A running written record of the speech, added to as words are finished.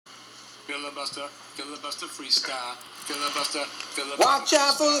Filibuster, filibuster freestyle. Filibuster, filibuster. Watch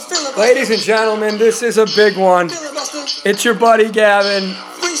out for the filibuster. Ladies and gentlemen, this is a big one. Filibuster. It's your buddy Gavin.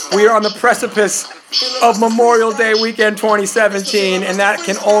 We are on the precipice of Memorial Day weekend 2017, and that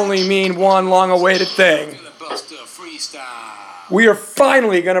can only mean one long-awaited thing. Filibuster freestyle. We are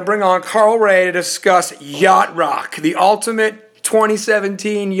finally going to bring on Carl Ray to discuss Yacht Rock, the ultimate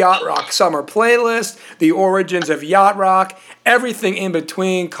 2017 Yacht Rock summer playlist, the origins of Yacht Rock, everything in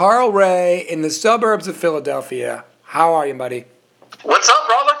between. Carl Ray in the suburbs of Philadelphia. How are you, buddy? What's up,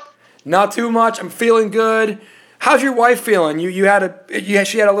 brother? Not too much. I'm feeling good. How's your wife feeling? She had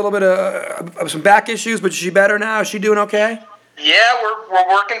a little bit of some back issues, but is she better now? Is she doing okay? Yeah, we're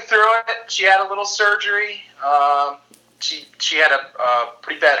working through it. She had a little surgery. She had a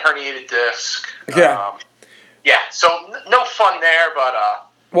pretty bad herniated disc. Yeah. So no fun there, but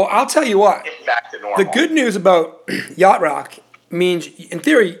Well, I'll tell you what. getting back to normal. The good news about Yacht Rock means, in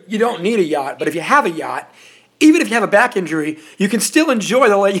theory, you don't need a yacht, but if you have a yacht, even if you have a back injury, you can still enjoy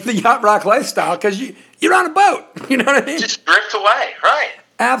the Yacht Rock lifestyle because you're on a boat. You know what I mean? Just drift away, right?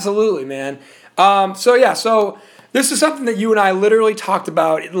 Absolutely, man. So this is something that you and I literally talked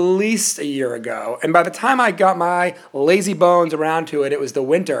about at least a year ago. And by the time I got my lazy bones around to it, it was the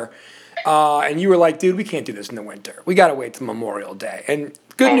winter. And you were like, dude, we can't do this in the winter. We got to wait till Memorial Day. And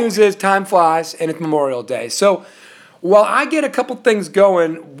good news is time flies and it's Memorial Day. So while I get a couple things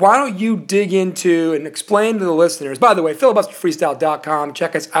going, why don't you dig into and explain to the listeners. By the way, filibusterfreestyle.com.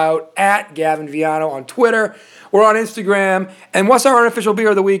 Check us out at Gavin Viano on Twitter. We're on Instagram. And what's our unofficial beer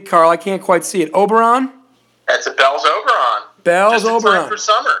of the week, Carl? I can't quite see it. Oberon? That's a Bell's Oberon. Bell's Just in Oberon. time for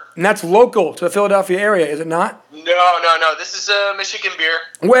summer. And that's local to the Philadelphia area, is it not? No. This is a Michigan beer.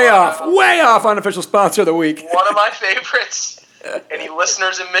 Way off unofficial sponsor of the week. One of my favorites. Any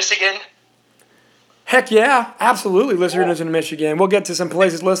listeners in Michigan? Heck yeah, absolutely, listeners in Michigan. We'll get to some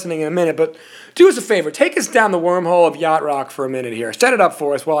places listening in a minute, but do us a favor. Take us down the wormhole of Yacht Rock for a minute here. Set it up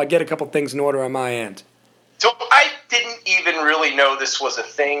for us while I get a couple things in order on my end. So I didn't even really know this was a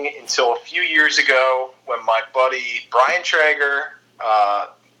thing until a few years ago when my buddy Brian Traeger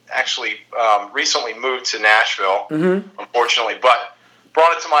recently moved to Nashville, unfortunately, but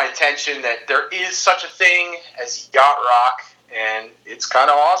brought it to my attention that there is such a thing as Yacht Rock, and it's kind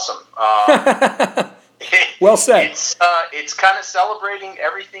of awesome. Well said. It's kind of celebrating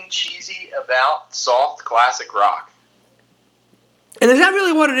everything cheesy about soft classic rock. And is that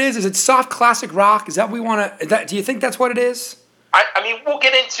really what it is? Is it soft classic rock? Is that what we want to? Do you think that's what it is? I mean, we'll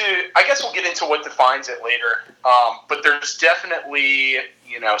get into what defines it later. But there's definitely,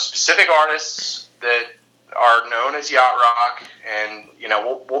 specific artists that are known as Yacht Rock, and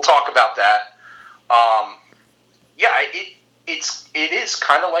we'll talk about that. It is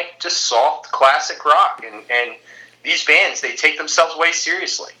kind of like just soft classic rock, and these bands, they take themselves way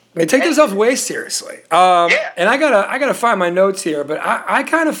seriously. They take themselves way seriously. Yeah. And I gotta find my notes here, but I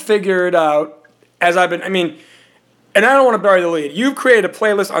kind of figured out as I've been. And I don't want to bury the lead. You've created a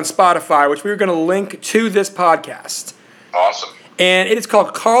playlist on Spotify, which we're going to link to this podcast. Awesome. And it is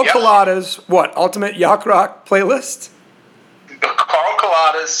called Carl Collada's Ultimate Yacht Rock playlist? Carl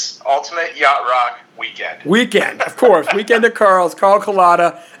Collada's Ultimate Yacht Rock Weekend, of course. Weekend at Carl's, Carl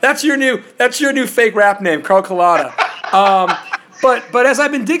Collada. That's your new fake rap name, Carl Collada. But as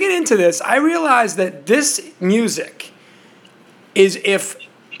I've been digging into this, I realized that this music is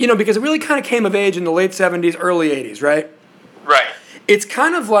because it really kind of came of age in the late 70s, early 80s, right? Right. It's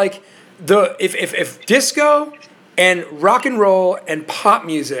kind of like if disco and rock and roll and pop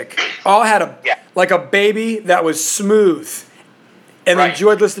music all had a baby that was smooth and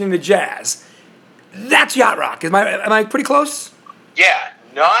enjoyed listening to jazz. That's Yacht Rock. Am I pretty close? Yeah,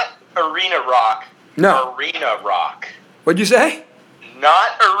 not arena rock. No. Arena rock. What'd you say?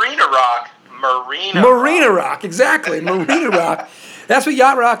 Not arena rock. Marina rock. Exactly. Marina rock. That's what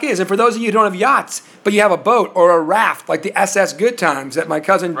Yacht Rock is. And for those of you who don't have yachts, but you have a boat or a raft like the SS Good Times that my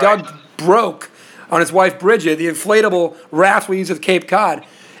cousin Doug broke on his wife Bridget, the inflatable raft we use at Cape Cod.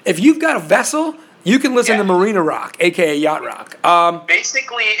 If you've got a vessel, you can listen to Marina Rock, a.k.a. Yacht Rock.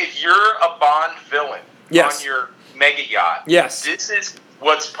 Basically, if you're a Bond villain on your mega yacht, this is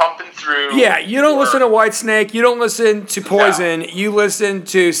what's pumping through. Yeah, you don't listen to Whitesnake. You don't listen to Poison. No. You listen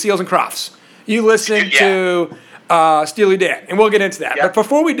to Seals and Crofts. You listen to Steely Dan. And we'll get into that. But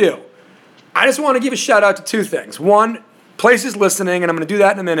before we do, I just want to give a shout out to two things. One, places listening, and I'm going to do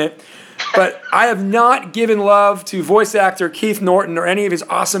that in a minute. But I have not given love to voice actor Keith Norton or any of his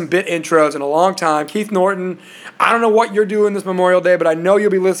awesome bit intros in a long time. Keith Norton, I don't know what you're doing this Memorial Day, but I know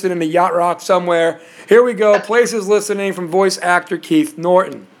you'll be listening to Yacht Rock somewhere. Here we go. Places listening from voice actor Keith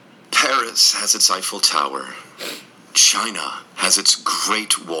Norton. Paris has its Eiffel Tower. China has its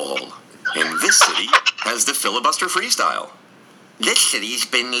Great Wall. And this city has the filibuster freestyle. This city's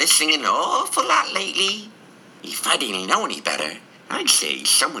been listening an awful lot lately. If I didn't know any better, I'd say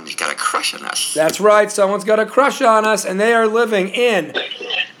someone's got a crush on us. That's right, someone's got a crush on us, and they are living in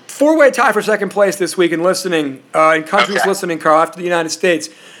four-way tie for second place this week in listening, in countries listening, Carl, after the United States.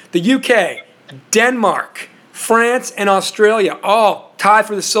 The UK, Denmark, France, and Australia all tied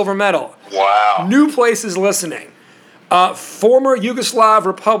for the silver medal. Wow. New places listening. Former Yugoslav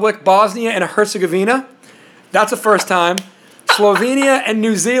Republic, Bosnia and Herzegovina. That's the first time. Slovenia and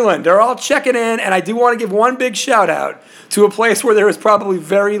New Zealand. They're all checking in, and I do want to give one big shout-out to a place where there is probably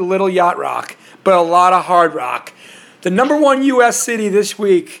very little yacht rock, but a lot of hard rock. The number one U.S. city this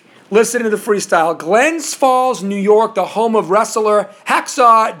week, listening to the freestyle, Glens Falls, New York, the home of wrestler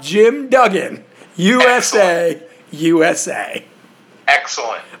Hacksaw Jim Duggan. USA, USA.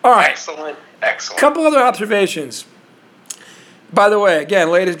 Excellent. All right. Excellent. Couple other observations. By the way,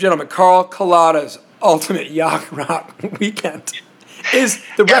 again, ladies and gentlemen, Carl Collada's Ultimate Yacht Rock Weekend is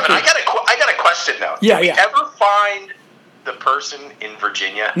the record. Kevin, I got a question though. Yeah, Did we ever find the person in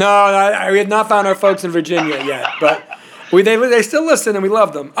Virginia? No, we had not found our folks in Virginia yet, but they still listen and we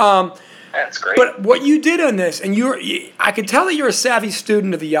love them. That's great. But what you did on this, and I could tell that you're a savvy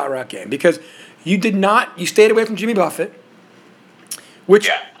student of the Yacht Rock game because you stayed away from Jimmy Buffett, which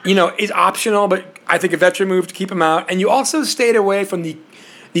is optional, but I think a veteran move to keep him out, and you also stayed away from the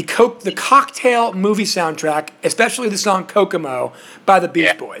cocktail movie soundtrack, especially the song Kokomo by the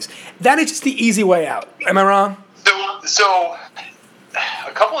Beach Boys. That is just the easy way out. Am I wrong? So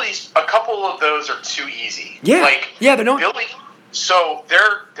a couple of those are too easy. Yeah. They're not. Billy, so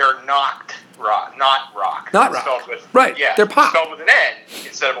they're not rock. Not rock. Spelled with, right. Yeah. They're pop. Spelled with an N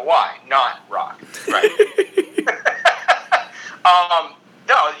instead of a Y. Not rock. Right.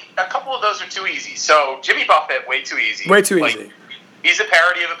 No, a couple of those are too easy. So Jimmy Buffett, way too easy. Way too easy. He's a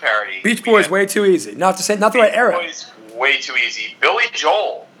parody of a parody. Beach Boys, way too easy. Not the right era. Beach Boys, way too easy. Billy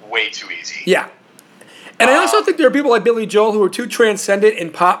Joel, way too easy. Yeah. And I also think there are people like Billy Joel who are too transcendent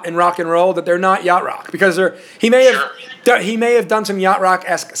in pop and rock and roll that they're not yacht rock because he may have done some yacht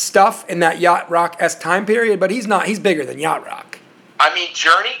rock-esque stuff in that yacht rock-esque time period, but he's not. He's bigger than yacht rock. I mean,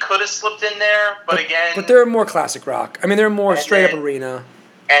 Journey could have slipped in there, but again... But they're more classic rock. I mean, they're more straight-up arena.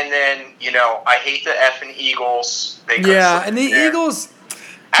 And then, I hate the effing Eagles. And the Eagles...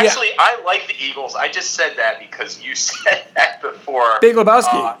 Actually, I like the Eagles. I just said that because you said that before. Big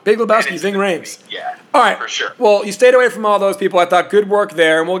Lebowski, Ving Rhames. Yeah, all right, for sure. Well, you stayed away from all those people. I thought good work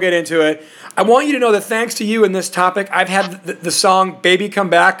there, and we'll get into it. I want you to know that thanks to you in this topic, I've had the song Baby Come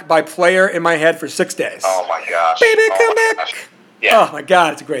Back by Player in my head for 6 days. Oh, my gosh. Baby Come Back. Gosh. Yeah. Oh, my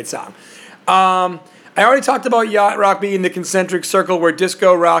God, it's a great song. I already talked about yacht rock being the concentric circle where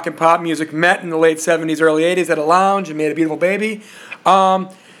disco, rock, and pop music met in the late 70s, early 80s at a lounge and made a beautiful baby.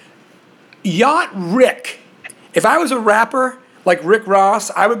 Yacht Rick. If I was a rapper like Rick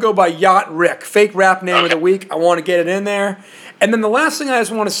Ross, I would go by Yacht Rick. Fake rap name of the week. I want to get it in there. And then the last thing I just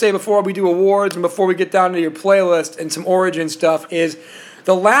want to say before we do awards and before we get down to your playlist and some origin stuff is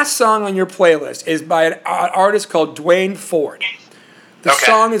the last song on your playlist is by an artist called Dwayne Ford. The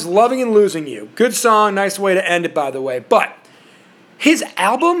song is Loving and Losing You. Good song, nice way to end it, by the way. But his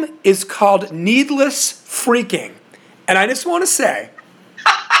album is called Needless Freaking. And I just want to say...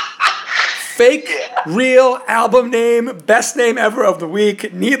 Fake, real album name, best name ever of the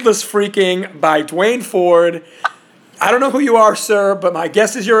week, Needless Freaking by Dwayne Ford. I don't know who you are, sir, but my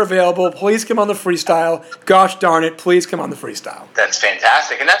guess is you're available. Please come on the freestyle. Gosh darn it, please come on the freestyle. That's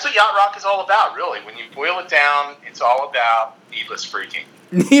fantastic. And that's what yacht rock is all about, really. When you boil it down, it's all about needless freaking.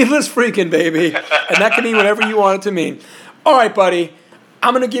 Needless freaking, baby. And that can mean whatever you want it to mean. All right, buddy.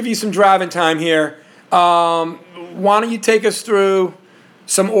 I'm going to give you some driving time here. Why don't you take us through...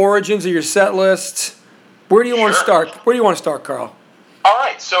 some origins of your set list. Where do you want to start? Where do you want to start, Carl? All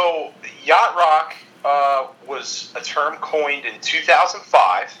right. So yacht rock was a term coined in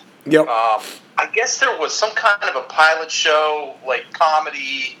 2005. Yep. I guess there was some kind of a pilot show, like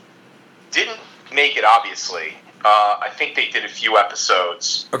comedy. Didn't make it, obviously. I think they did a few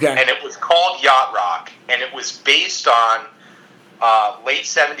episodes. Okay. And it was called Yacht Rock, and it was based on late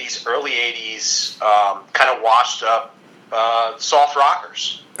 70s, early 80s, kind of washed up soft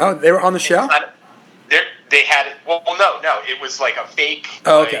rockers. Oh, they were on the show? They had it. Well, no. It was like a fake.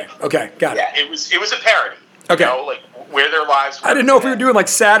 Oh, okay. Okay, got it. Yeah, it was a parody. Okay. Like where their lives were. I didn't know if we were doing like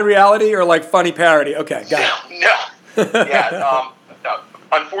sad reality or like funny parody. Okay, got it. No. Yeah.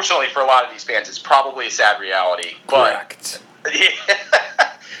 Unfortunately for a lot of these fans, it's probably a sad reality. Correct.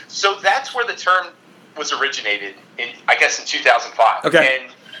 So that's where the term was originated in 2005. Okay.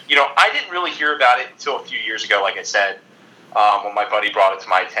 And I didn't really hear about it until a few years ago, like I said. when my buddy brought it to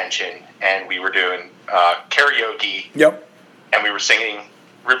my attention, and we were doing karaoke. Yep. And we were singing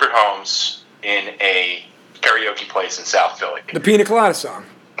Rupert Holmes in a karaoke place in South Philly. The Pina Colada song.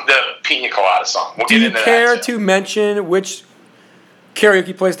 The Pina Colada song. We'll Do get you into care that, to mention which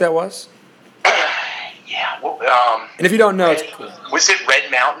karaoke place that was? Yeah. Well, And if you don't know, it's cool. was it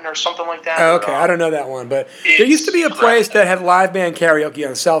Red Mountain or something like that? Oh, okay, I don't know that one, but there used to be a place that had live band karaoke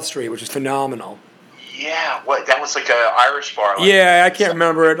on South Street, which is phenomenal. Yeah. What? That was like an Irish bar. Like, Yeah, I can't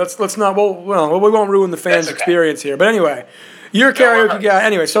remember it. Let's not. Well, we won't ruin the fans' That's okay. experience here. But anyway, you're a karaoke guy.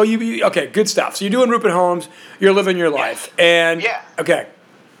 Anyway, so you okay? Good stuff. So you're doing Rupert Holmes. You're living your life, and Yeah. okay.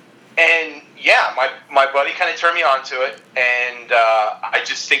 And yeah, my buddy kind of turned me on to it, and I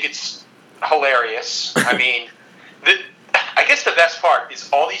just think it's hilarious. I mean, I guess the best part is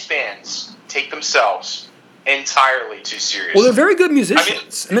all these bands take themselves entirely too seriously. Well, they're very good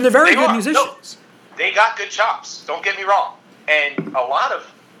musicians. I mean, they're very they good are. musicians. No, they got good chops. Don't get me wrong. And a lot of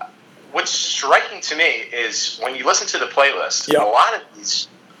what's striking to me is when you listen to the playlist, Yep. a lot of these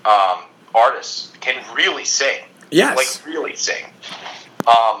artists can really sing. Yes. Like really sing.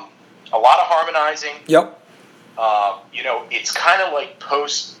 A lot of harmonizing. Yep. It's kind of like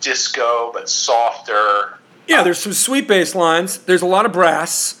post-disco, but softer. Yeah, there's some sweet bass lines. There's a lot of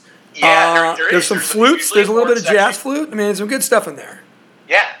brass. Yeah, there There's is. some There's flutes. usually There's a little horn bit of jazz section. flute. I mean, there's some good stuff in there.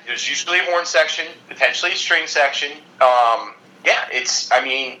 Yeah, there's usually a horn section, potentially a string section.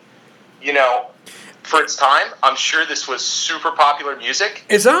 For its time, I'm sure this was super popular music.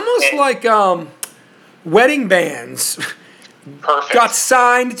 It's almost And- like wedding bands Perfect. got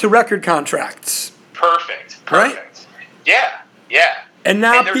signed to record contracts. Perfect. Right? Yeah, yeah. And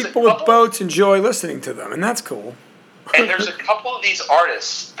now And there's a people with couple- boats enjoy listening to them, and that's cool. And there's a couple of these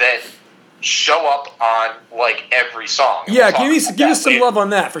artists that show up on like every song. And Yeah, we'll talk give about us that some later. love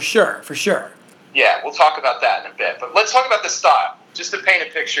on that for sure, for sure. Yeah, we'll talk about that in a bit. But let's talk about the style, just to paint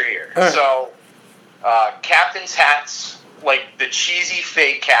a picture here. All right. So, captain's hats, like the cheesy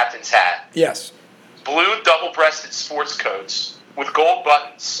fake captain's hat, Yes. blue double-breasted sports coats with gold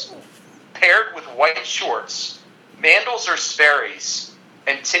buttons, paired with white shorts, mandals or Sperry's,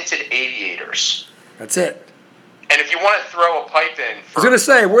 and tinted aviators. That's it. And if you want to throw a pipe in I was for going to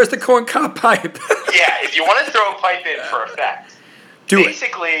say, where's the corn cob pipe? yeah, if you want to throw a pipe in for effect, Do it.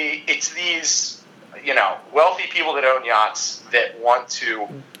 basically it's these wealthy people that own yachts that want to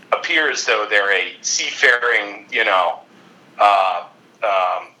appear as though they're a seafaring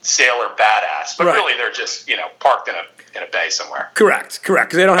sailor badass, but Right. really they're just parked in a bay somewhere. Correct, because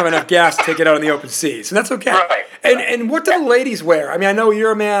they don't have enough gas to take it out in the open seas, and that's okay. Right. And what do the ladies wear? I mean, I know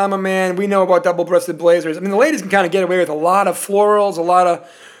you're a man, I'm a man. We know about double-breasted blazers. I mean, the ladies can kind of get away with a lot of florals, a lot of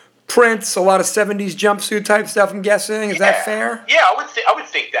prints, a lot of '70s jumpsuit type stuff. I'm guessing. Is that fair? Yeah, I would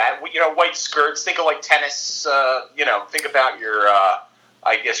think that. White skirts. Think of like tennis. Think about your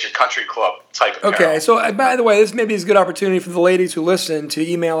your country club type of Okay. apparel. So, by the way, this maybe is a good opportunity for the ladies who listen to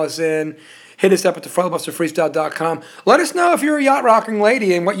email us in. Hit us up at thefilibusterfreestyle.com. Let us know if you're a yacht rocking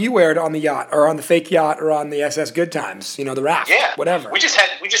lady and what you wear on the yacht, or on the fake yacht, or on the SS Good Times. The raft. Yeah, Whatever. We just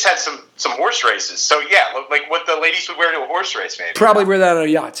had some horse races. So yeah, like what the ladies would wear to a horse race, maybe. Probably wear that on a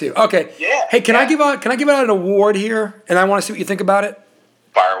yacht too. Okay. Yeah, Hey, can I yeah. give out an award here? And I want to see what you think about it.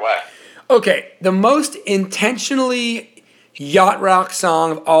 Fire away. Okay, the most intentionally yacht rock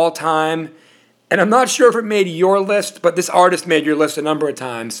song of all time, and I'm not sure if it made your list, but this artist made your list a number of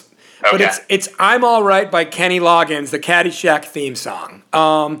times. But Okay. it's "I'm All Right" by Kenny Loggins, the Caddyshack theme song.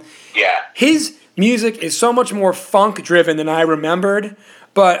 Yeah. His music is so much more funk driven than I remembered,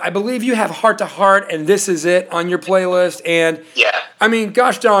 but I believe you have Heart to Heart and This Is It on your playlist, and Yeah. I mean,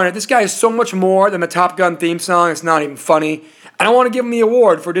 gosh darn it, this guy is so much more than the Top Gun theme song. It's not even funny. And I want to give him the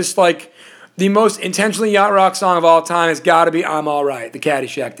award for just like the most intentionally yacht rock song of all time. Has got to be "I'm All Right," the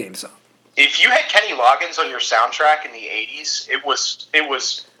Caddyshack theme song. If you had Kenny Loggins on your soundtrack in the '80s, it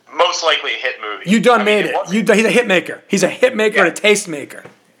was most likely a hit movie. You done I mean, made it. wasn't- He's a hit maker. He's a hit maker and a taste maker.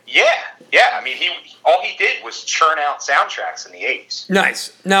 Yeah. I mean, all he did was churn out soundtracks in the '80s.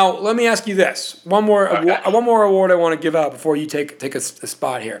 Nice. Now let me ask you this: one more award I want to give out before you take a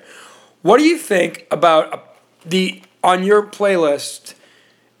spot here. What do you think about on your playlist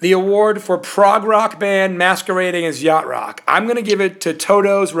the award for prog rock band masquerading as yacht rock? I'm going to give it to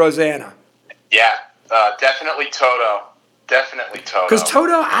Toto's Rosanna. Yeah, definitely Toto. Definitely Toto. Because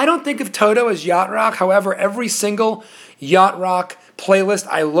Toto, I don't think of Toto as yacht rock. However, every single yacht rock playlist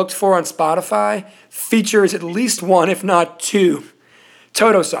I looked for on Spotify features at least one, if not two,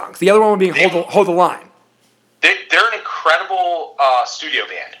 Toto songs. The other one would be Hold the Line. They're an incredible studio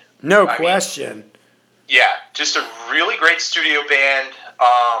band. No I mean, question. Yeah, just a really great studio band.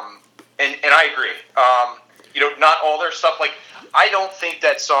 And I agree. not all their stuff. Like, I don't think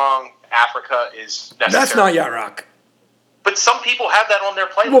that song Africa is necessary. That's not yacht rock. But some people have that on their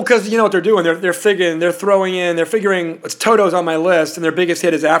playlist. Well, because you know what they're doing. They're figuring it's Toto's on my list, and their biggest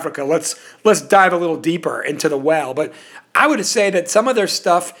hit is Africa. Let's dive a little deeper into the well. But I would say that some of their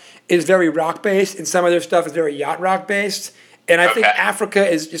stuff is very rock based, and some of their stuff is very yacht rock based. And I think Africa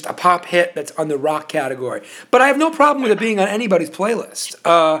is just a pop hit that's on the rock category. But I have no problem with it being on anybody's playlist.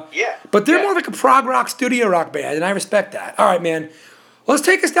 But they're more like a prog rock, studio rock band, and I respect that. All right, man. Let's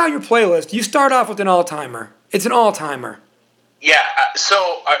take us down your playlist. You start off with an all-timer. It's an all-timer. Yeah,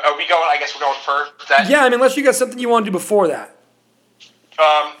 so are we going, I guess we're going first? Yeah, I mean, unless you got something you want to do before that.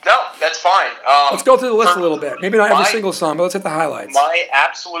 No, that's fine. Let's go through the list a little bit. Maybe not every single song, but let's hit the highlights. My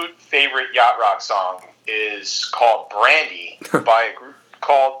absolute favorite yacht rock song is called Brandy by a group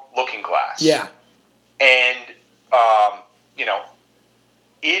called Looking Glass. Yeah. And,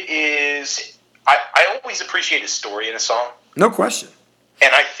 it is, I always appreciate a story in a song. No question.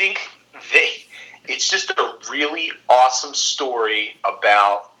 And I think it's just a really awesome story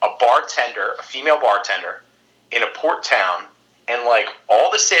about a female bartender in a port town, and like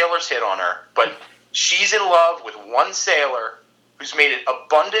all the sailors hit on her, but she's in love with one sailor who's made it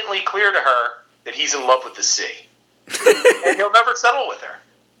abundantly clear to her that he's in love with the sea. And he'll never settle with her.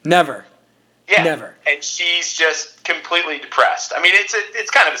 Never. Yeah. Never. And she's just completely depressed. I mean,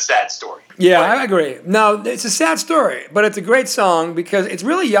 it's kind of a sad story. Yeah, I agree. No, it's a sad story, but it's a great song because it's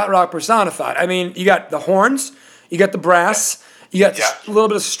really yacht rock personified. I mean, you got the horns, you got the brass, you got a little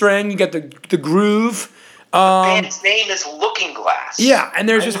bit of string, you got the groove. The band's name is Looking Glass. Yeah, and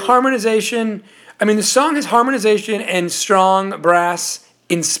there's just harmonization. I mean, the song has harmonization and strong brass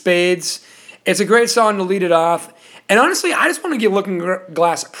in spades. It's a great song to lead it off. And honestly, I just want to give Looking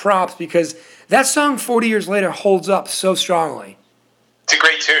Glass props because that song 40 years later holds up so strongly. It's a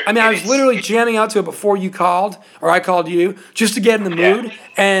great tune. I mean, I was literally jamming out to it before you called, or I called you, just to get in the mood. Yeah.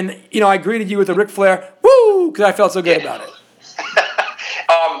 And, I greeted you with a Ric Flair, woo, because I felt so good about it.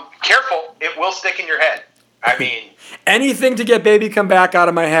 Careful, it will stick in your head. I mean... Anything to get Baby Come Back out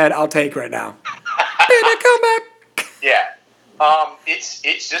of my head, I'll take right now. Baby Come Back! Yeah.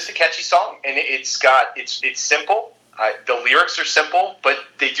 It's just a catchy song, and it's simple. The lyrics are simple, but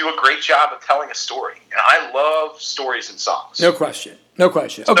they do a great job of telling a story. And I love stories and songs. No question.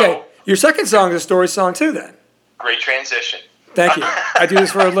 Okay, your second song is a story song too, then. Great transition. Thank you. I do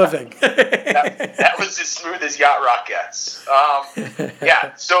this for a living. that was as smooth as yacht rock gets.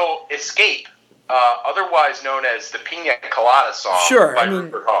 So Escape, otherwise known as the Pina Colada song by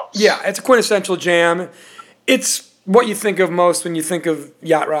Rupert Holmes. Yeah, it's a quintessential jam. It's what you think of most when you think of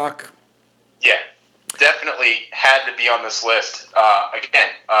yacht rock. Yeah. Definitely had to be on this list.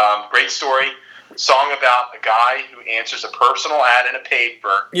 Great story. Song about a guy who answers a personal ad in a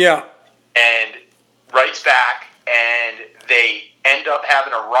paper. Yeah. And writes back, and they end up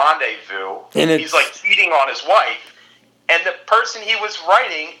having a rendezvous. And he's like cheating on his wife, and the person he was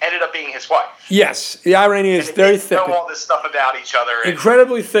writing ended up being his wife. Yes, the irony is very thick. They know all this stuff about each other.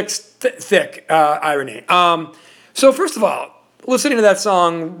 Incredibly thick irony. So first of all, listening to that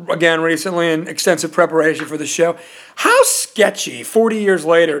song again recently in extensive preparation for the show, how sketchy 40 years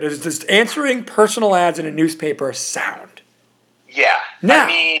later does this answering personal ads in a newspaper sound? Yeah. Now, I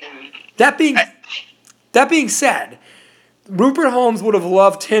mean, that being said, Rupert Holmes would have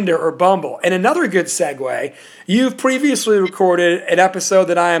loved Tinder or Bumble. And another good segue, you've previously recorded an episode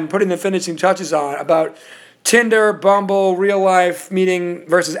that I am putting the finishing touches on about Tinder, Bumble, real life meeting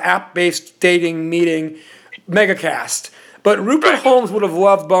versus app-based dating meeting, megacast. But Rupert Holmes would have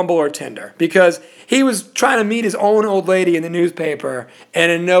loved Bumble or Tinder because he was trying to meet his own old lady in the newspaper,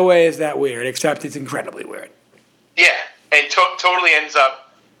 and in no way is that weird, except it's incredibly weird. Yeah, and totally ends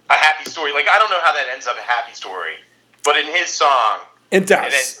up a happy story. Like, I don't know how that ends up a happy story, but in his song, it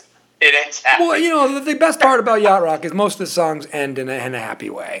does. It ends happy. Well, the best part about yacht rock is most of the songs end in a happy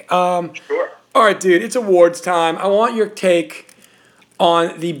way. Sure. All right, dude, it's awards time. I want your take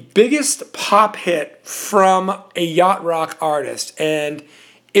on the biggest pop hit from a yacht rock artist, and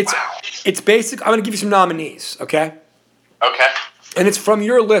it's basic. I'm going to give you some nominees, okay? Okay. And it's from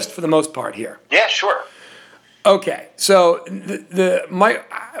your list for the most part here. Yeah, sure. Okay, so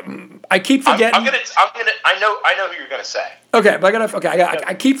I keep forgetting. I know who you're gonna say. Okay, but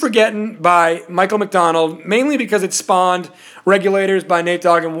I keep forgetting by Michael McDonald, mainly because it spawned Regulators by Nate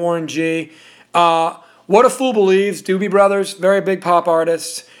Dogg and Warren G. What a Fool Believes, Doobie Brothers, very big pop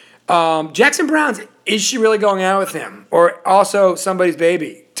artists. Jackson Browne's Is She Really Going Out With Him? Or also Somebody's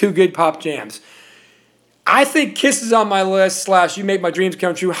Baby, two good pop jams. I think Kiss is on my list, / You Make My Dreams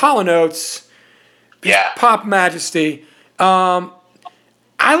Come True, Hall & Oates, yeah, Pop Majesty. I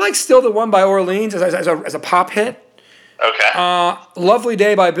I like Still the One by Orleans as a pop hit. Okay. Lovely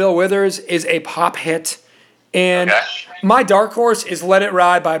Day by Bill Withers is a pop hit. And Okay. my dark horse is Let It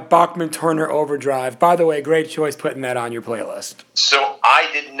Ride by Bachman Turner Overdrive. By the way, great choice putting that on your playlist. So I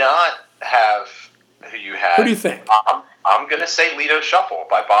did not have who you had. Who do you think? I'm going to say Lido Shuffle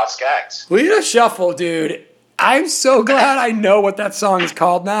by Boz Scaggs. Lido Shuffle, dude. I'm so glad I know what that song is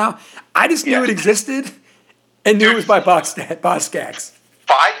called now. I just knew Yeah. it existed and knew it was by Boz Scaggs.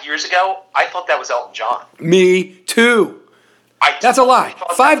 5 years ago, I thought that was Elton John. Me too. That's a lie.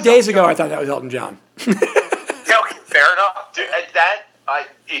 5 days ago, I thought that was Elton John. Yeah, okay, fair enough. Dude,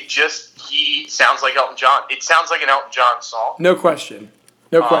 he sounds like Elton John. It sounds like an Elton John song. No question.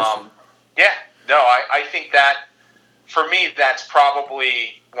 No question. Yeah, no, I think that, for me, that's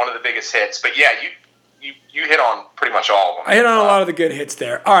probably one of the biggest hits. But yeah, you hit on pretty much all of them. I hit on a lot of the good hits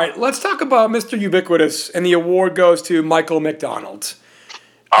there. All right, let's talk about Mr. Ubiquitous, and the award goes to Michael McDonald.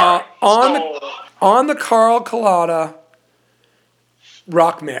 All right, On the Carl Collada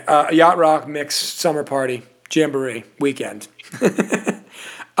Yacht Rock Mix Summer Party Jamboree weekend.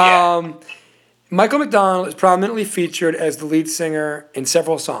 yeah. Michael McDonald is prominently featured as the lead singer in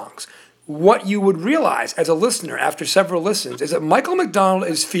several songs. What you would realize as a listener after several listens is that Michael McDonald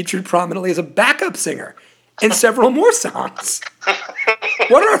is featured prominently as a backup singer in several more songs.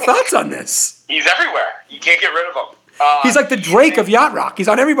 What are our thoughts on this? He's everywhere. You can't get rid of him. He's like the Drake of yacht rock. He's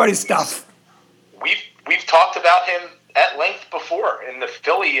on everybody's stuff. We've talked about him at length before in the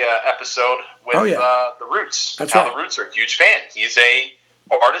Philly episode with the Roots. That's How right. the Roots are a huge fan. He's a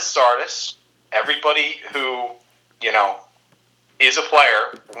artist. Everybody who is a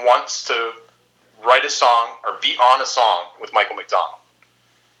player wants to write a song or be on a song with Michael McDonald.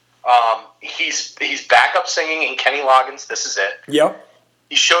 He's backup singing in Kenny Loggins' This Is It. Yep.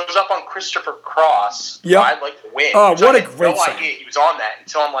 He shows up on Christopher Cross. Yep. I'd Like to Win. Oh, which what I a had great no song. idea he was on that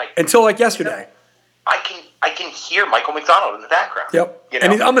Until like yesterday. I can hear Michael McDonald in the background. Yep. You know?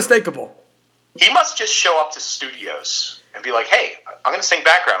 And he's unmistakable. He must just show up to studios and be like, "Hey, I'm going to sing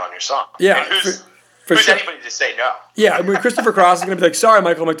background on your song." Yeah, And who's for sure. anybody to say no? Yeah, I mean, Christopher Cross is going to be like, sorry,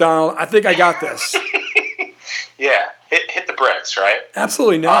 Michael McDonald, I think I got this. Yeah, hit the bricks, right?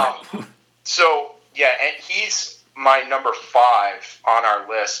 Absolutely not. So yeah, and he's my number 5 on our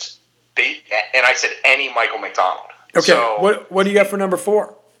list. And I said any Michael McDonald. Okay, So, what do you got for number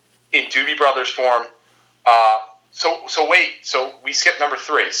 4? in Doobie Brothers form. So we skipped number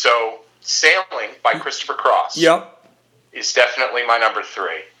 3. So Sailing by Christopher Cross. Yep. Is definitely my number 3.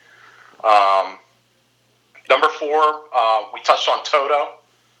 Number 4, we touched on Toto.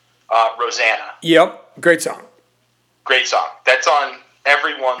 Rosanna. Yep. Great song. Great song. That's on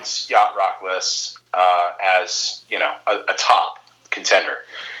everyone's yacht rock list as a top contender.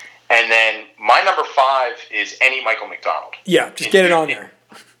 And then my number 5 is any Michael McDonald. Yeah, just get it on there.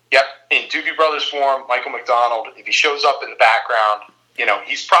 Yep, in Doobie Brothers form, Michael McDonald. If he shows up in the background,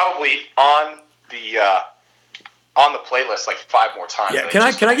 he's probably on the playlist like 5 more times.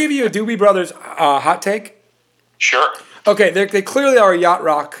 Yeah, can I give you a Doobie Brothers hot take? Sure. Okay, they clearly are a yacht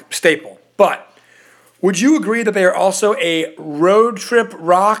rock staple, but would you agree that they are also a road trip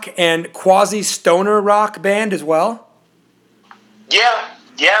rock and quasi stoner rock band as well? Yeah.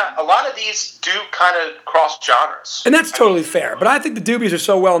 A lot of these do kind of cross genres. And that's totally fair. But I think the Doobies are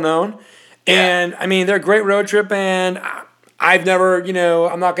so well known. And, I mean, they're a great road trip band. I've never,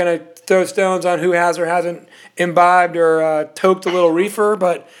 I'm not going to throw stones on who has or hasn't imbibed or toked a little reefer.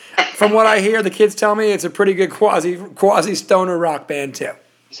 But from what I hear, the kids tell me it's a pretty good quasi stoner rock band, too.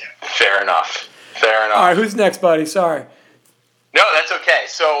 Fair enough. All All right, who's next, buddy? Sorry. No, that's okay.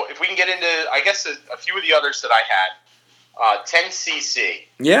 So if we can get into, I guess, a few of the others that I had. 10cc.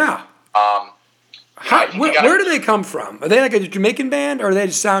 Yeah. Where do they come from? Are they like a Jamaican band, or are they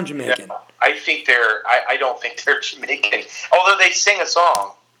just sound Jamaican? Yeah, I think I don't think they're Jamaican. Although they sing a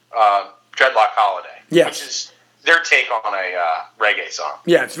song, Dreadlock Holiday. Yes. Which is their take on a reggae song.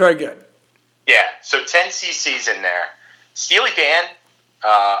 Yeah, it's very good. Yeah, so 10cc's in there. Steely Dan,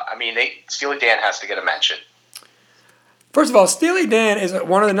 Steely Dan has to get a mention. First of all, Steely Dan is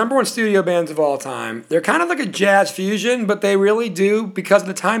one of the number 1 studio bands of all time. They're kind of like a jazz fusion, but they really do, because of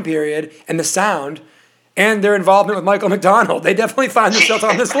the time period and the sound and their involvement with Michael McDonald, they definitely find themselves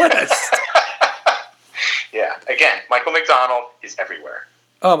on this list. Yeah, again, Michael McDonald is everywhere.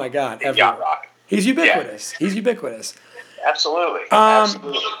 Oh my God. In yacht rock. He's ubiquitous. Yeah. He's ubiquitous. Absolutely.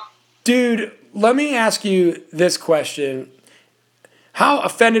 Dude, let me ask you this question. How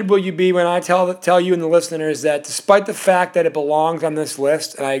offended will you be when I tell you and the listeners that despite the fact that it belongs on this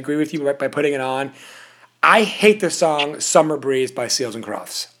list, and I agree with you by putting it on, I hate the song Summer Breeze by Seals and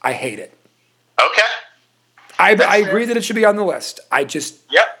Crofts. I hate it. Okay. I fair. agree that it should be on the list. I just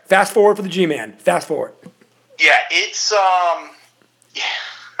Yep. fast forward for the G-Man. Fast forward. Yeah, it's yeah.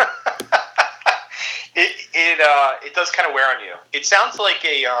 it does kind of wear on you. It sounds like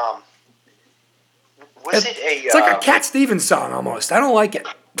a It's like a Cat Stevens song almost. I don't like it.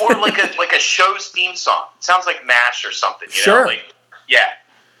 or like a show's theme song. It sounds like MASH or something. You Sure. know? Like, yeah.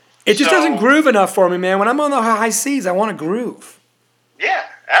 It just So- doesn't groove enough for me, man. When I'm on the high seas, I want to groove. Yeah,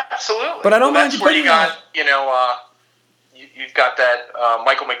 absolutely. But I don't mind that's you where you putting got, you've got that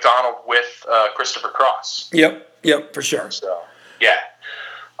Michael McDonald with Christopher Cross. Yep, for sure. So, yeah.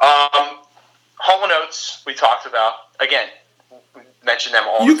 Hall & Oates, we talked about. Again, we mentioned them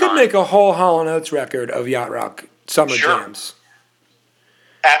all You the time. could make a whole Hall & Oates record of Yacht Rock Summer Sure. Jams.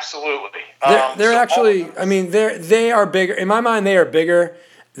 Absolutely. They're so actually, Hall & I mean, they are bigger. In my mind, they are bigger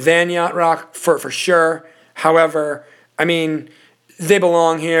than Yacht Rock for sure. However, I mean, they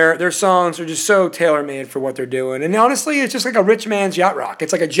belong here. Their songs are just so tailor-made for what they're doing. And honestly, it's just like a rich man's yacht rock.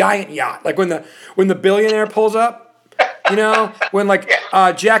 It's like a giant yacht. Like when the billionaire pulls up, you know, when like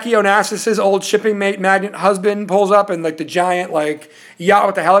Jackie Onassis's old shipping magnate husband pulls up and like the giant like yacht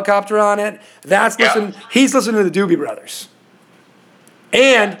with the helicopter on it. He's listening to the Doobie Brothers.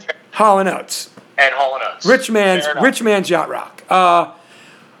 And Hall & Oates. And Hall & Oates. Rich man's yacht rock.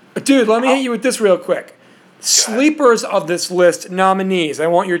 Dude, let me hit you with this real quick. Sleepers of this list, nominees. I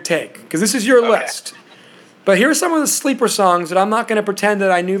want your take because this is your list. But here are some of the sleeper songs that I'm not going to pretend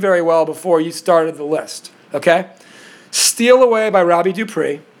that I knew very well before you started the list. Okay, "Steal Away" by Robbie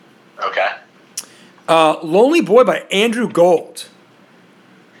Dupree. Okay. "Lonely Boy" by Andrew Gold.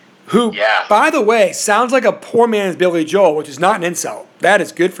 Who, by the way, sounds like a poor man's Billy Joel, which is not an insult. That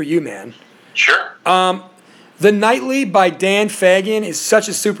is good for you, man. Sure. "The Nightly" by Dan Fagan is such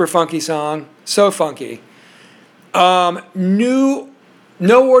a super funky song. So funky. No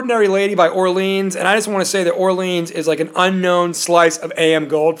Ordinary Lady" by Orleans. And I just want to say that Orleans is like an unknown slice of AM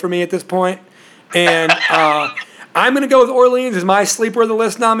Gold for me at this point. And I'm going to go with Orleans as my sleeper of the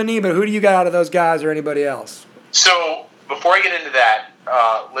list nominee, but who do you got out of those guys or anybody else? So, before I get into that,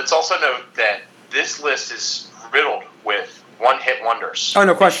 let's also note that this list is riddled with one-hit wonders. Oh,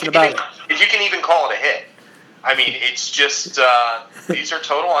 no question about it. If you can even call it a hit. I mean, it's just, these are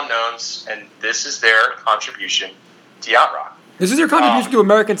total unknowns, and this is their contribution to yacht rock. This is their contribution to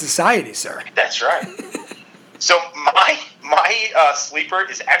American society, sir. That's right. So my sleeper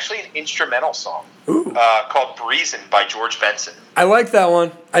is actually an instrumental song called "Breezin" by George Benson. I like that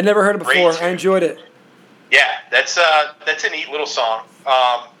one. I'd never heard it before. Great I enjoyed it. Yeah, that's a neat little song.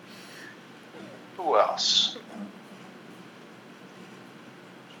 Who else?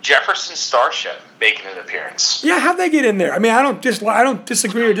 Jefferson Starship making an appearance. Yeah, how'd they get in there? I mean, I don't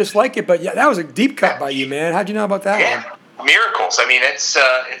disagree or dislike it, but yeah, that was a deep cut by you, man. How'd you know about that one? Miracles. I mean, it's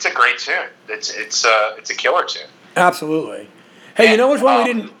a great tune. It's a killer tune. Absolutely. Hey, you know which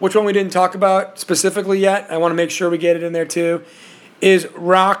one we didn't talk about specifically yet? I want to make sure we get it in there too. Is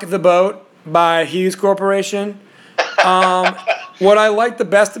 "Rock the Boat" by Hughes Corporation. What I like the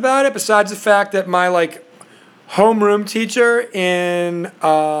best about it, besides the fact that my homeroom teacher in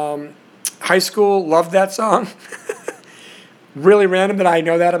high school loved that song. Really random that I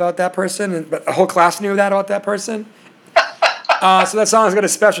know that about that person, but the whole class knew that about that person. So that song's got a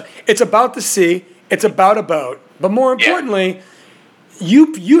special. It's about the sea. It's about a boat. But more importantly,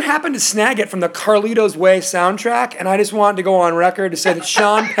 you happened to snag it from the Carlito's Way soundtrack, and I just wanted to go on record to say that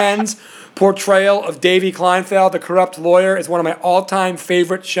Sean Penn's portrayal of Davy Kleinfeld, the corrupt lawyer, is one of my all-time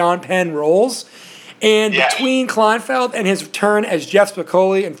favorite Sean Penn roles. And between Kleinfeld and his turn as Jeff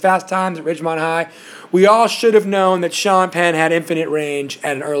Spicoli in Fast Times at Ridgemont High, we all should have known that Sean Penn had infinite range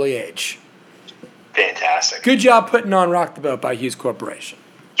at an early age. Fantastic. Good job putting on "Rock the Boat" by Hughes Corporation.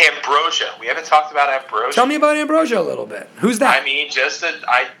 Ambrosia. We haven't talked about Ambrosia. Tell me about Ambrosia a little bit. Who's that? I mean,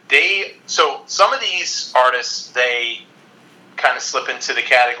 so some of these artists, they kind of slip into the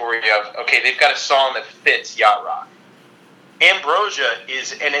category of, okay, they've got a song that fits yacht rock. Ambrosia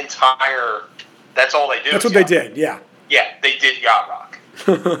is an entire, that's all they do. That's what they did, yeah. Yeah, they did yacht rock.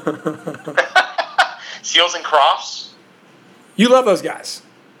 Seals and Crofts. You love those guys.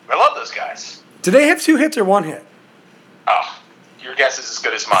 I love those guys. Do they have 2 hits or 1 hit? Oh, your guess is as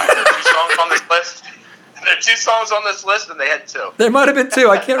good as mine. There are 2 songs on this list. There are 2 songs on this list, and they had 2. There might have been 2.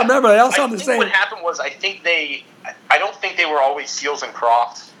 I can't remember. They all sound the same. What happened was, I don't think they were always Seals and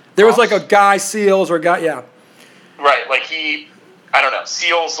Crofts. There was like a Guy Seals or a guy, yeah. Right, I don't know,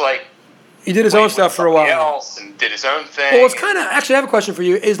 Seals he did his own stuff for a while. Else and did his own thing. Well, it's kind of, actually, I have a question for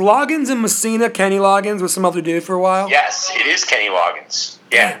you. Is Loggins and Messina Kenny Loggins with some other dude for a while? Yes, it is Kenny Loggins.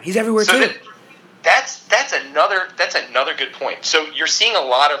 Yeah. Damn, he's everywhere too. That's another good point. So you're seeing a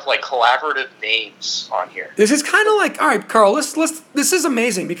lot of like collaborative names on here. This is kind of like, all right, Carl, let's this is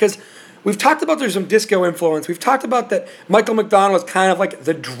amazing because we've talked about there's some disco influence. We've talked about that Michael McDonald is kind of like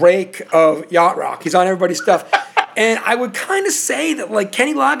the Drake of yacht rock. He's on everybody's stuff. And I would kind of say that like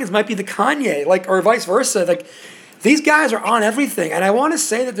Kenny Loggins might be the Kanye, like, or vice versa. Like, these guys are on everything. And I want to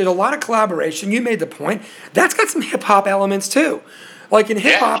say that there's a lot of collaboration. You made the point. That's got some hip hop elements too. Like in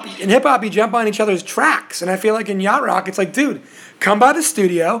hip hop, you jump on each other's tracks. And I feel like in yacht rock, it's like, dude, come by the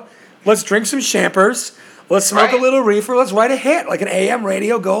studio, let's drink some champers, let's smoke a little reefer, let's write a hit, like an AM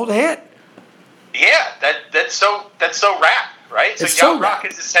radio gold hit. Yeah, that's so rap, right? So It's yacht rock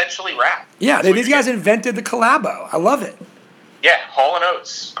is essentially rap. Yeah, these guys invented the collabo. I love it. Yeah, Hall &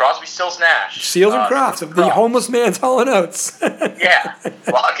 Oates, Crosby, Stills, Nash. Seals and Crofts, the homeless man's Hall & Oates. Yeah,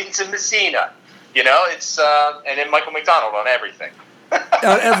 Loggins and Messina. You know, it's and then Michael McDonald on everything.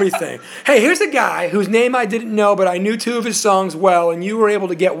 On everything. Hey, here's a guy whose name I didn't know, but I knew two of his songs well, and you were able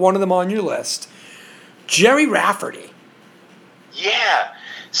to get one of them on your list. Gerry Rafferty. Yeah.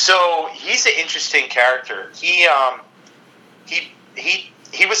 So he's an interesting character. He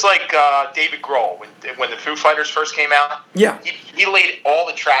was like David Grohl when the Foo Fighters first came out. Yeah. He laid all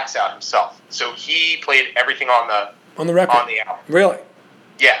the tracks out himself. So he played everything on the record. On the album. Really?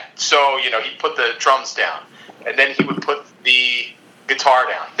 Yeah. So he'd put the drums down, and then he would put the guitar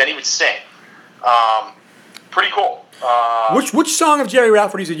down. Then he would sing. Pretty cool. Which song of Gerry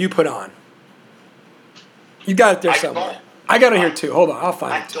Rafferty's did you put on? You got it there somewhere. I got it here too. Hold on, I'll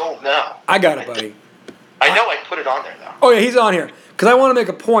find it. I don't know. I got it, buddy. I know I put it on there though. Oh yeah, he's on here because I want to make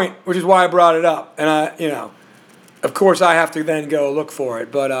a point, which is why I brought it up. And of course, I have to then go look for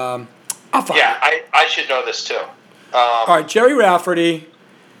it. But I'll find it. Yeah, I should know this too. All right, Gerry Rafferty.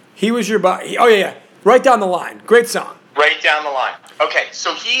 He was your buddy. Oh yeah, right down the line. Great song. Right down the line. Okay,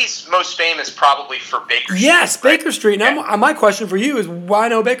 so he's most famous probably for Baker Street. Yes, right? Baker Street. Now, my question for you is, why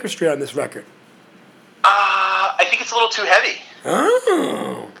no Baker Street on this record? I think it's a little too heavy.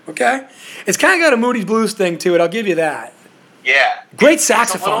 Oh, okay. It's kind of got a Moody's Blues thing to it. I'll give you that. Yeah. Great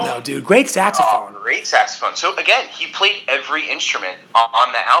saxophone, though, dude. Great saxophone. Oh, great saxophone. So, again, he played every instrument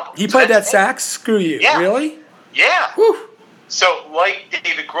on the album. He played that sax? Screw you. Yeah. Really? Yeah. Whew. So, like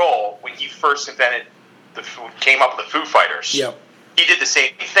David Grohl, when he first came up with the Foo Fighters, Yep. he did the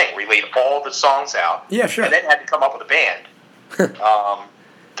same thing. We laid all the songs out. Yeah, sure. And then had to come up with a band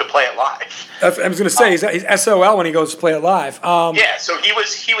to play it live. I was going to say, he's SOL when he goes to play it live. Yeah, so he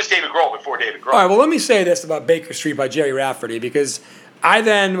was David Grohl before David Grohl. All right, well, let me say this about Baker Street by Gerry Rafferty, because I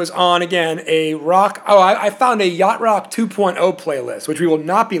then was on, again, a rock... Oh, I found a Yacht Rock 2.0 playlist, which we will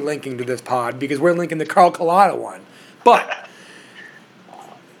not be linking to this pod, because we're linking the Carl Collada one. But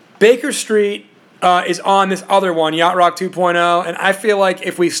Baker Street is on this other one, Yacht Rock 2.0, and I feel like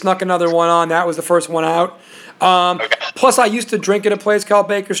if we snuck another one on, that was the first one out. Plus, I used to drink at a place called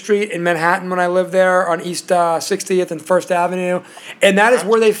Baker Street in Manhattan when I lived there on East 60th and 1st Avenue. And that is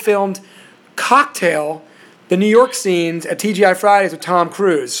where they filmed Cocktail, the New York scenes at TGI Fridays with Tom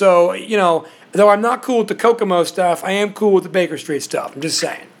Cruise. So, though I'm not cool with the Kokomo stuff, I am cool with the Baker Street stuff. I'm just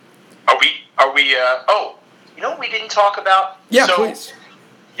saying. Are we, you know what we didn't talk about? Yeah, please.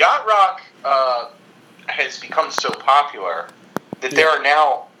 Yacht Rock has become so popular that there are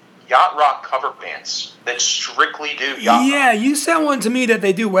now yacht rock cover bands that strictly do yacht rock. Yeah, you sent one to me that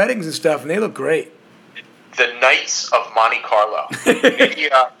they do weddings and stuff, and they look great. The Knights of Monte Carlo.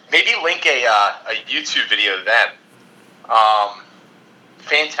 maybe link a YouTube video to them.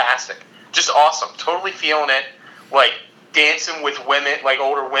 Fantastic. Just awesome. Totally feeling it. Like, dancing with women, like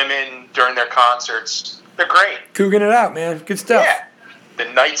older women during their concerts. They're great. Cooking it out, man. Good stuff. Yeah.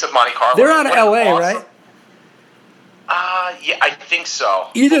 The Knights of Monte Carlo. They're out of LA, awesome. right? Yeah, I think so.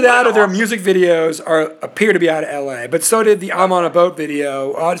 Either that or their music videos appear to be out of LA, but so did the I'm on a Boat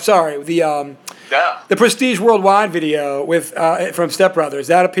video. The Prestige Worldwide video with from Step Brothers.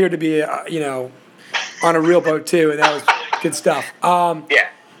 That appeared to be on a real boat too, and that was good stuff. Yeah.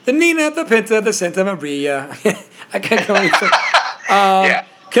 The Nina, the Pinta, the Santa Maria. I can't go any further. Yeah.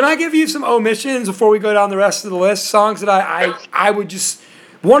 Can I give you some omissions before we go down the rest of the list? Songs that I would just...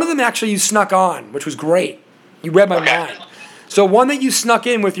 One of them actually you snuck on, which was great. You read my mind. So one that you snuck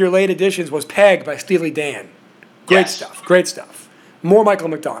in with your late additions was Peg by Steely Dan. Great stuff. Great stuff. More Michael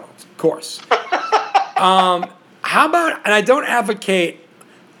McDonald, of course. How about... And I don't advocate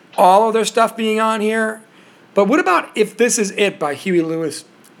all of their stuff being on here, but what about If This Is It by Huey Lewis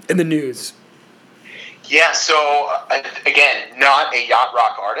and the News? Yeah, so, again, not a yacht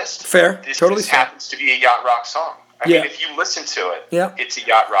rock artist. Fair, This totally just fair. happens to be a yacht rock song. I mean, if you listen to it, it's a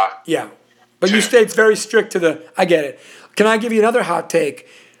yacht rock. Yeah, but you stayed very strict to the... I get it. Can I give you another hot take?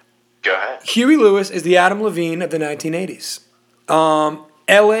 Go ahead. Huey Lewis is the Adam Levine of the 1980s.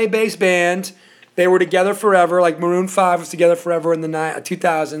 LA-based band. They were together forever, like Maroon 5 was together forever in the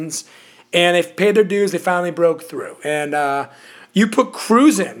 2000s. And they paid their dues. They finally broke through. And you put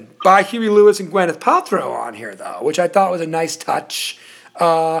Cruisin' by Huey Lewis and Gwyneth Paltrow on here, though, which I thought was a nice touch.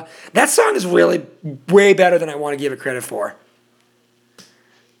 That song is really way better than I want to give it credit for.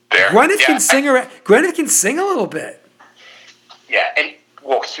 There. Gwyneth can sing a little bit. Yeah, and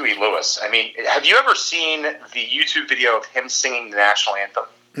well, Huey Lewis. I mean, have you ever seen the YouTube video of him singing the national anthem?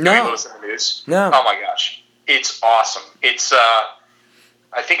 No. Huey Lewis in the News? No. Oh my gosh, it's awesome. It's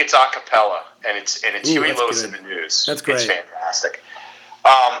I think it's a cappella, and it's Ooh, Huey that's Lewis good. in the News. That's great. It's fantastic.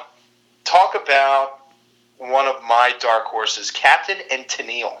 Talk about one of my dark horses, Captain and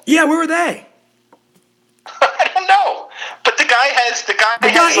Tennille. Yeah, where were they? I don't know, but the guy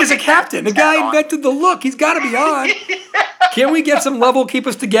is a captain. The guy invented the look. He's got to be on. Can we get some Love Keep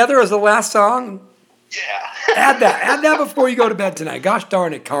Us Together as the last song? Yeah. Add that before you go to bed tonight. Gosh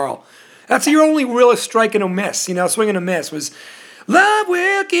darn it, Carl. That's your only real strike and a miss. Swing and a miss was Love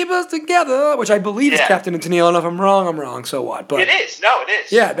Will Keep Us Together, which I believe is Captain and Tennille. And if I'm wrong, so what? But it is. No, it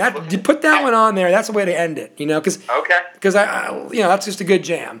is. yeah, you put that one on there. That's the way to end it, because I that's just a good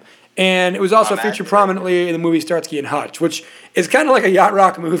jam. And it was also featured prominently in the movie Starsky and Hutch, which is kind of like a yacht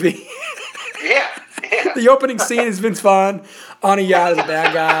rock movie. Yeah. The opening scene is Vince Vaughn on a yacht as a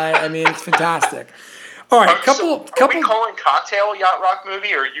bad guy. I mean, it's fantastic. All right, Are we calling Cocktail a yacht rock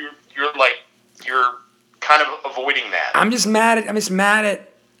movie, or you're kind of avoiding that? I'm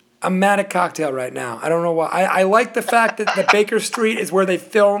mad at Cocktail right now. I don't know why. I like the fact that Baker Street is where they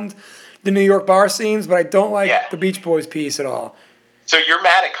filmed the New York bar scenes, but I don't like the Beach Boys piece at all. So you're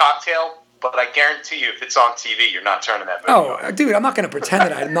mad at Cocktail, but I guarantee you, if it's on TV, you're not turning that movie on. Oh, dude, I'm not going to pretend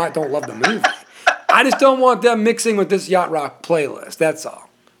that I don't love the movie. I just don't want them mixing with this yacht rock playlist. That's all.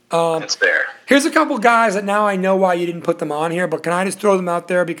 That's fair. Here's a couple guys that now I know why you didn't put them on here, but can I just throw them out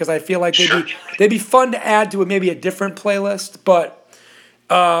there because I feel like they'd be fun to add to maybe a different playlist. But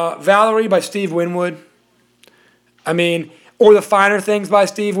Valerie by Steve Winwood. I mean, or The Finer Things by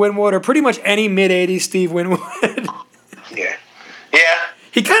Steve Winwood, or pretty much any mid-'80s Steve Winwood. Yeah.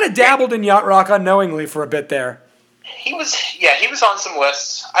 He kind of dabbled in yacht rock unknowingly for a bit there. He was on some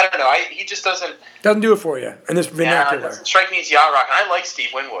lists. I don't know. He just doesn't do it for you in this vernacular. It doesn't strike me as yacht rock. And I like Steve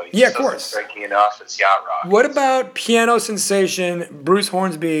Winwood. He of course. Doesn't strike me enough as yacht rock. What about piano sensation Bruce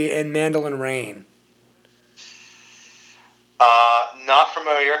Hornsby and Mandolin Rain? Not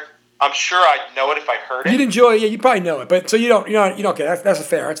familiar. I'm sure I'd know it if I heard it. You'd enjoy it. Yeah, you probably know it, but so you don't. Okay, that's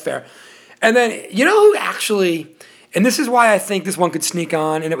fair. That's fair. And then you know who actually. And this is why I think this one could sneak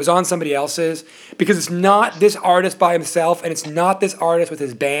on, and it was on somebody else's, because it's not this artist by himself, and it's not this artist with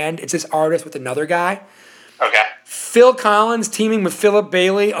his band, it's this artist with another guy. Okay. Phil Collins teaming with Philip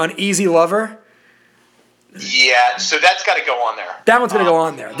Bailey on Easy Lover. Yeah, so that's got to go on there. That one's going to go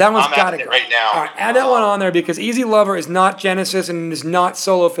on there. That one's got to go. Right now. All right, add that one on there, because Easy Lover is not Genesis, and is not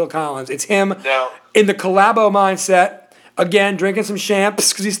solo Phil Collins. It's him in the collabo mindset, again, drinking some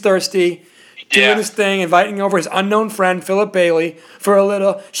champs because he's thirsty. Doing his thing, inviting over his unknown friend, Philip Bailey, for a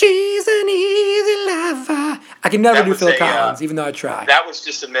little, she's an easy lover. I can never do Phil Collins, even though I try. That was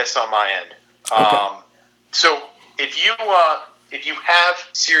just a miss on my end. Okay. So if you have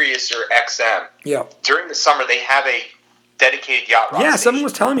Sirius or XM, during the summer they have a dedicated yacht rock station. Someone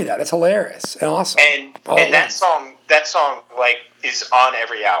was telling me that. That's hilarious and awesome. And that song like is on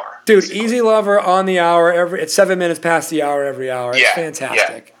every hour. Dude, Easy Lover on the hour it's 7 minutes past the hour every hour. It's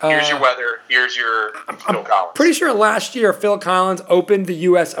fantastic. Yeah. Here's your weather. Here's your Phil Collins. Pretty sure last year Phil Collins opened the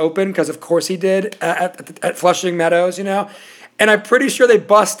U.S. Open because of course he did at Flushing Meadows, And I'm pretty sure they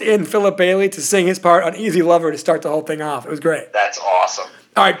bust in Philip Bailey to sing his part on Easy Lover to start the whole thing off. It was great. That's awesome.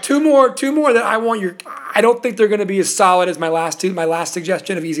 All right, two more that I want I don't think they're going to be as solid as my last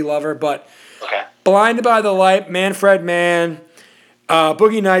suggestion of Easy Lover, but Blinded by the Light, Manfred Mann,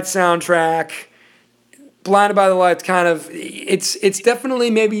 Boogie Nights soundtrack. Blinded by the Light's kind of it's definitely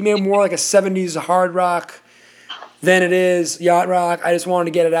maybe more like a 70s hard rock than it is yacht rock. I just wanted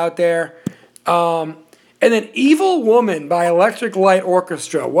to get it out there. And then Evil Woman by Electric Light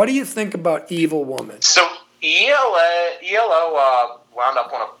Orchestra. What do you think about Evil Woman? So ELO wound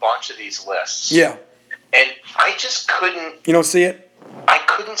up on a bunch of these lists. Yeah. And I just couldn't... You don't see it? I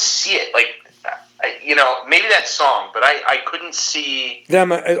couldn't see it. Like, maybe that song, but I couldn't see...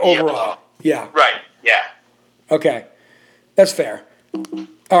 Them overall. Yeah. Right, yeah. Okay. That's fair.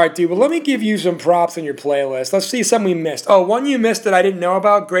 All right, dude. Well, let me give you some props in your playlist. Let's see some we missed. Oh, one you missed that I didn't know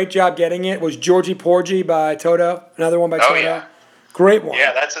about, great job getting it, was Georgie Porgy by Toto. Another one by Toto. Yeah. Great one.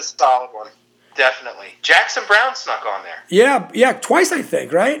 Yeah, that's a solid one. definitely. Jackson Brown snuck on there. Yeah, twice I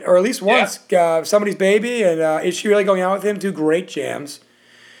think, right? Or at least once. Somebody's Baby and Is She Really Going Out With Him? Two great jams.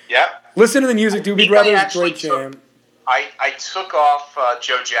 Yeah. Listen to the music, Doobie Brothers, great jam. I took off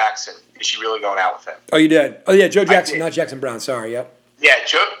Joe Jackson. Is She Really Going Out With Him? Oh, you did? Oh, yeah, Joe Jackson, not Jackson Brown. Sorry, yep. Yeah,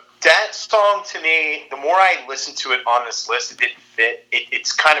 Joe. That song to me, the more I listened to it on this list, it didn't fit.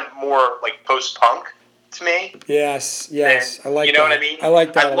 It's kind of more like post-punk to me. Yes, And, I like that. you know what I mean? I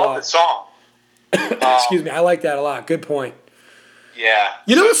like that a lot. I love the song. Excuse me, I like that a lot. Good point. Yeah.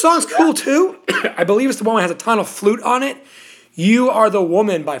 You know what song's cool too? I believe it's the one that has a ton of flute on it. You Are the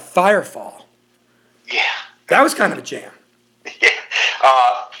Woman by Firefall. Yeah. That was kind of a jam. Yeah.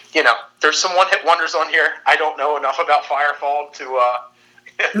 There's some one-hit wonders on here. I don't know enough about Firefall to...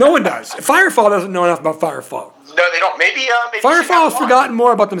 No one does. Firefall doesn't know enough about Firefall. No, they don't. Maybe Firefall has forgotten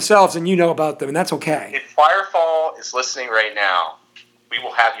more about themselves than you know about them, and that's okay. If Firefall is listening right now, we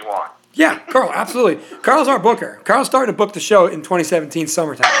will have you on. Yeah, Carl, absolutely. Carl's our booker. Carl's starting to book the show in 2017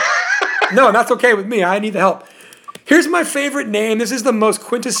 summertime. No, and that's okay with me. I need the help. Here's my favorite name. This is the most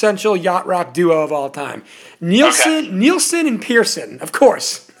quintessential yacht rock duo of all time. Nielsen and Pearson, of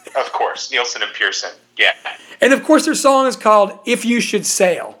course. Of course, Nielsen and Pearson. Yeah. And of course, their song is called "If You Should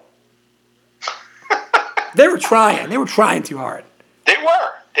Sail." They were trying. They were trying too hard. They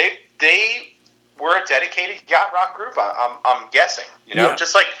were. They were a dedicated yacht rock group. I'm guessing. Yeah.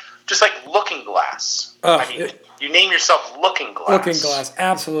 just like Looking Glass. You name yourself Looking Glass. Looking Glass,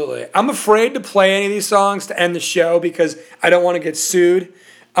 absolutely. I'm afraid to play any of these songs to end the show because I don't want to get sued.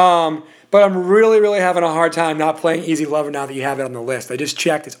 But I'm really, really having a hard time not playing Easy Lover now that you have it on the list. I just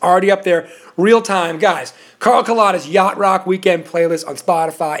checked. It's already up there, real time. Guys, Carl Collada's Yacht Rock Weekend playlist on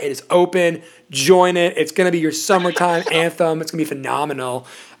Spotify. It is open. Join it. It's going to be your summertime anthem. It's going to be phenomenal.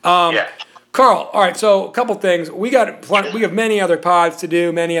 Carl, all right, so a couple things. We have many other pods to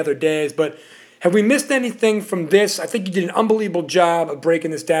do, many other days, but have we missed anything from this? I think you did an unbelievable job of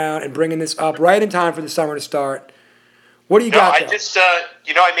breaking this down and bringing this up right in time for the summer to start. What do you got there? I just,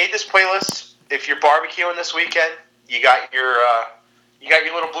 I made this playlist. If you're barbecuing this weekend, you got your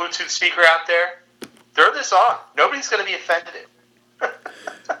little Bluetooth speaker out there. Throw this on. Nobody's going to be offended.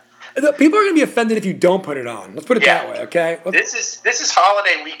 People are going to be offended if you don't put it on. Let's put it that way, okay? This is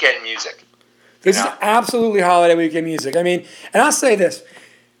holiday weekend music. This is absolutely holiday weekend music. I mean, and I'll say this.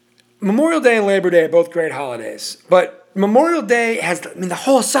 Memorial Day and Labor Day are both great holidays. But Memorial Day the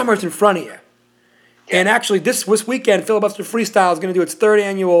whole summer's in front of you. And actually, this weekend, Filibuster Freestyle is going to do its third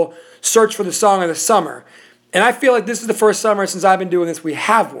annual Search for the Song of the Summer. And I feel like this is the first summer since I've been doing this we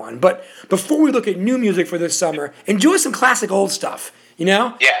have one. But before we look at new music for this summer, enjoy some classic old stuff, you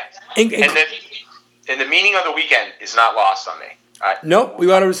know? Yeah. And the meaning of the weekend is not lost on me. Nope, we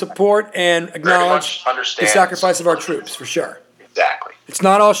got to support and acknowledge the sacrifice of our troops, for sure. Exactly. It's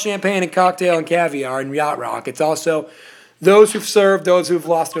not all champagne and cocktail and caviar and yacht rock. It's also those who've served, those who've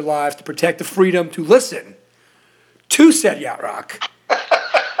lost their lives to protect the freedom to listen to said yacht rock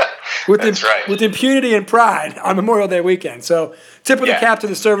with impunity and pride on Memorial Day weekend. So tip of the cap to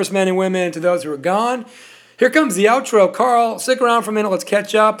the servicemen and women and to those who are gone. Here comes the outro. Carl, stick around for a minute. Let's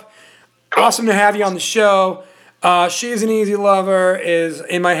catch up. Cool. Awesome to have you on the show. She's an Easy Lover is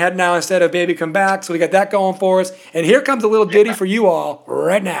in my head now instead of Baby Come Back. So we got that going for us. And here comes a little ditty for you all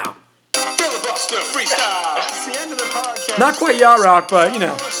right now. Filibuster Freestyle. It's the end of the podcast. Not quite yacht rock, but,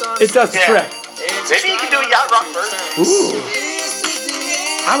 it does the trick. Maybe you can do a yacht rock version. Ooh.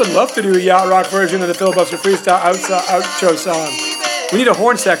 I would love to do a yacht rock version of the Filibuster Freestyle outro song. We need a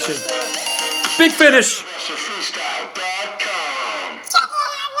horn section. Big finish.